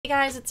Hey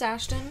guys, it's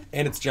Ashton.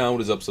 And it's John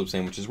with his Upslope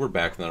Sandwiches. We're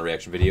back with another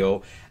reaction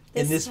video.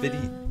 In this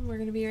video, we're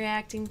going to be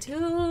reacting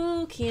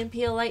to Key and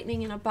Peele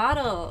Lightning in a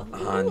Bottle.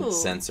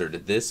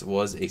 Uncensored. This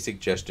was a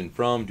suggestion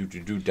from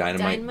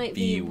Dynamite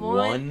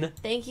V1.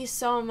 Thank you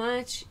so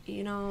much.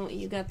 You know,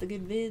 you got the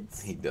good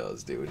vids. He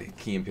does, dude.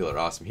 Key and Peele are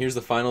awesome. Here's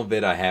the final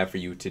vid I have for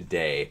you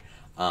today.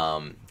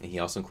 And he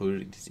also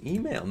included his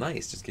email.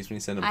 Nice, just in case when you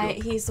send him to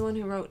him. He's the one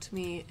who wrote to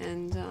me,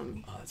 and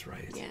oh, that's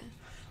right. Yeah.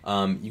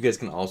 You guys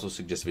can also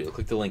suggest a video.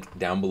 Click the link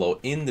down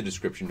below in the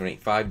description.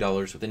 Donate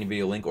 $5 with any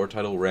video link or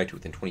title. We'll react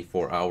within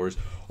 24 hours,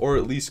 or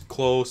at least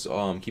close.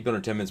 Keep it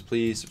under 10 minutes,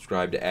 please.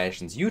 Subscribe to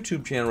Ashton's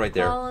YouTube channel right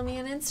there. Follow me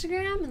on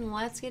Instagram, and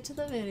let's get to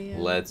the video.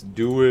 Let's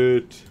do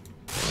it.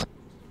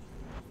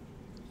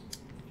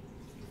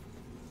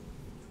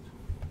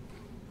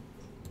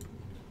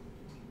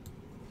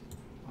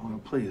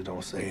 Oh, please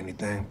don't say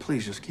anything.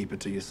 Please just keep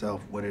it to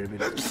yourself. Whatever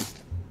it is.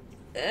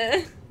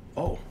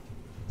 Oh.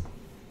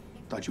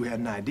 Thought you had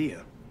an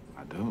idea.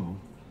 I do.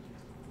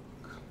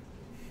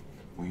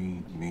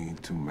 We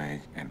need to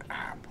make an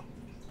app.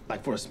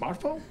 Like for a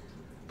smartphone?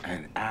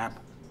 An app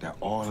that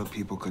all the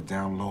people could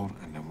download,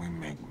 and then we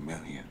make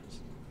millions.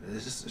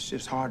 This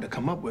shit's hard to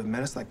come up with,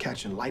 man. It's like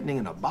catching lightning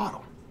in a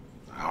bottle.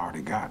 I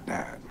already got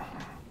that.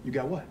 You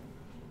got what?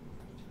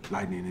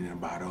 Lightning in a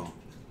bottle.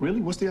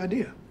 Really? What's the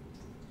idea?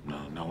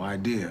 No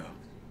idea.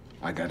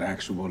 I got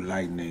actual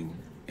lightning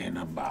in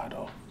a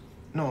bottle.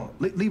 No,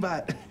 Levi,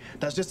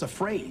 that's just a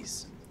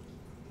phrase.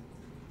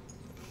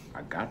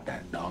 I got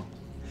that, dog.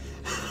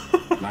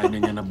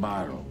 Lightning in a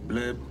bottle.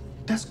 Blip.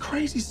 That's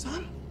crazy,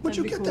 son. Where'd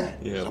you get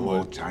that? Yeah, Some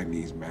old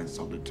Chinese man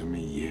sold it to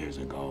me years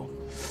ago.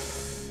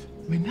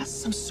 I mean, that's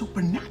some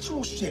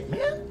supernatural shit,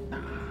 man. Nah,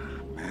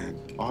 man.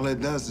 All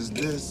it does is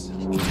this.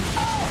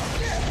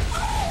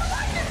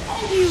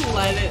 You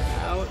let it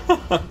out.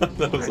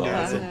 That was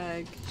awesome.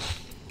 Heck?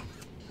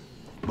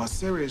 But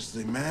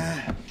seriously,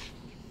 man.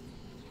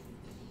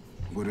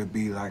 Would it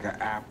be like an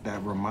app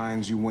that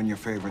reminds you when your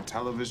favorite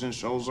television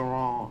shows are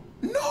on?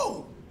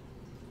 No!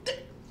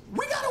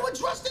 We gotta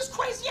address this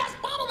crazy-ass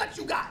bottle that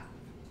you got.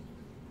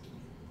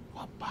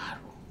 What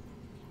bottle?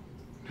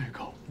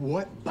 Nigga,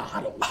 what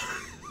bottle?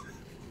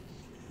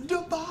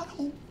 The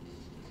bottle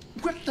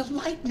with the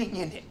lightning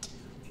in it.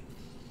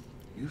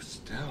 You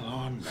still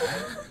on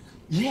that?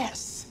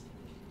 Yes.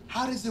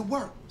 How does it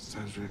work?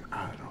 Cedric,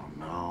 I don't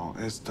know.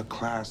 It's the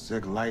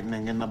classic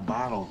lightning in the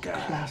bottle guy.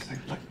 Classic.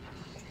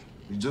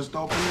 You just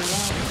open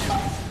it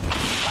up.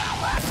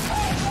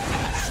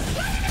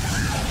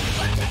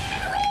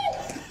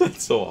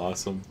 That's so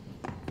awesome.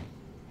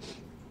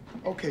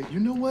 Okay, you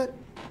know what?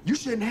 You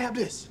shouldn't have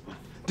this.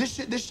 This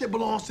shit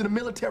belongs to the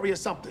military or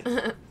something.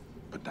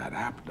 But that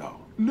app, though.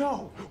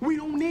 No, we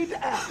don't need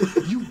the app.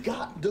 You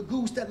got the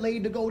goose that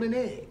laid the golden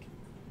egg.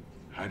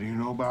 How do you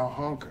know about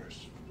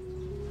honkers?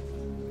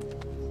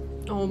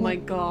 Oh my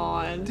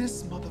god.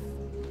 This mother...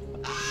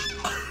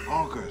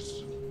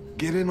 Honkers,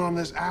 get in on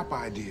this app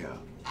idea.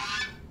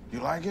 You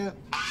like it?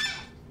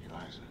 He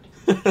likes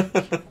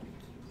it.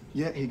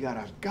 Yeah, he got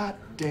a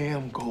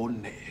goddamn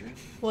golden egg.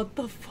 What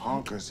the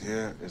fuck? Honkers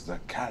here is the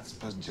cat's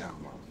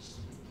pajamas.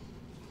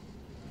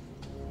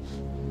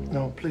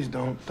 No, please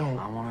don't.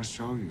 I want to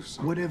show you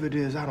something. Whatever it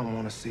is, I don't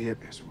want to see it.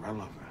 It's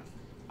relevant.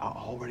 I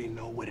already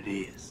know what it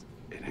is.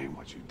 It ain't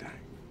what you think.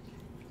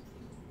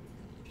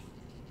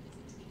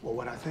 Well,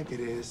 what I think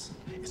it is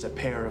a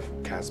pair of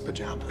cat's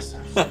pajamas.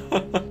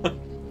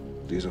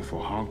 These are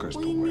for honkers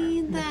We to wear.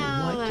 need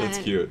that. That's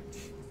cute.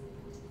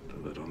 The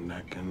little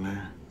neck in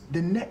there.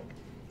 The neck.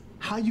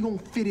 How you gonna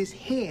fit his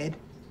head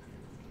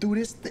through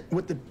this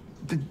with the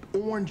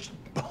orange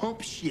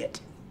hump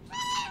shit?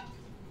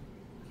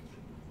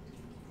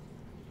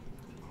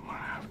 I'm gonna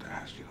have to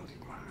ask you to leave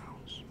my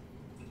house.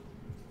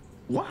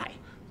 Why?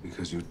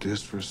 Because you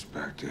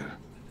disrespected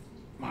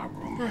my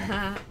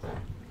roommate.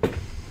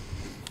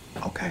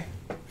 Okay.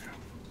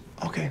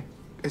 Okay.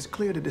 It's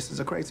clear that this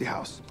is a crazy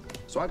house.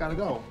 So I gotta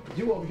go.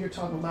 You over here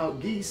talking about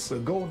geese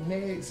with golden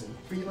eggs and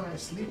feline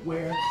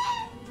sleepwear.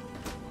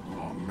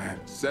 Oh, man.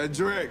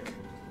 Cedric,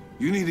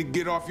 you need to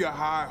get off your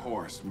high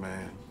horse,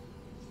 man.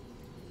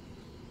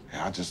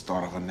 Yeah, I just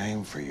thought of a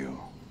name for you.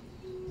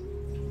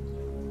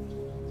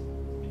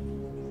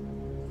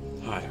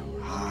 Hi.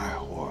 High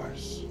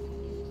horse.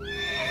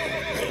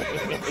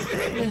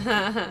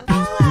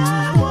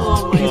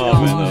 Oh my god.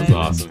 Oh man, that was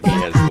awesome. He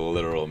has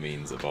literal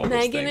means of all those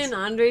Megan things. and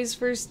Andre's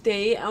first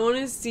date. I want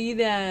to see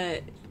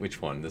that.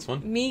 Which one? This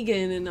one?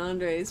 Megan and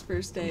Andre's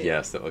first date.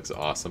 Yes, that looks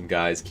awesome,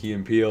 guys. Key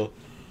and Peele,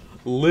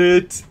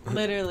 lit.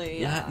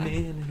 Literally, yeah.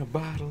 Lightning in a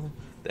bottle.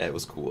 That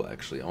was cool,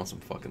 actually. I want some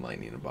fucking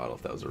lightning in a bottle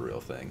if that was a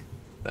real thing.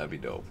 That'd be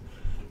dope.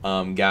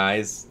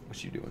 Guys,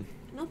 what you doing?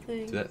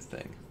 Nothing. Do that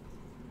thing.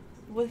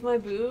 With my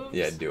boobs?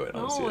 Yeah, do it. I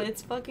wanna see No, it.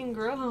 it's fucking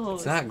gross.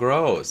 It's not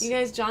gross. You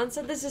guys, John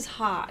said this is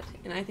hot,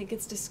 and I think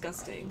it's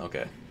disgusting.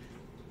 Okay.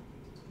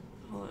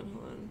 Hold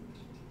on.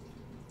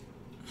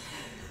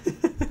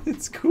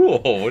 It's cool.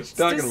 What you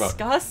talking about?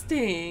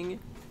 Disgusting.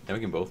 And we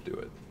can both do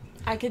it.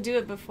 I could do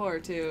it before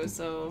too,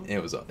 so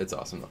It's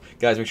awesome though.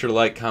 Guys, make sure to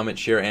like, comment,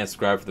 share, and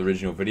subscribe for the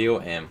original video,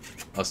 and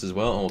us as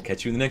well. And we'll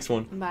catch you in the next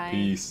one. Bye.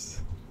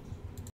 Peace.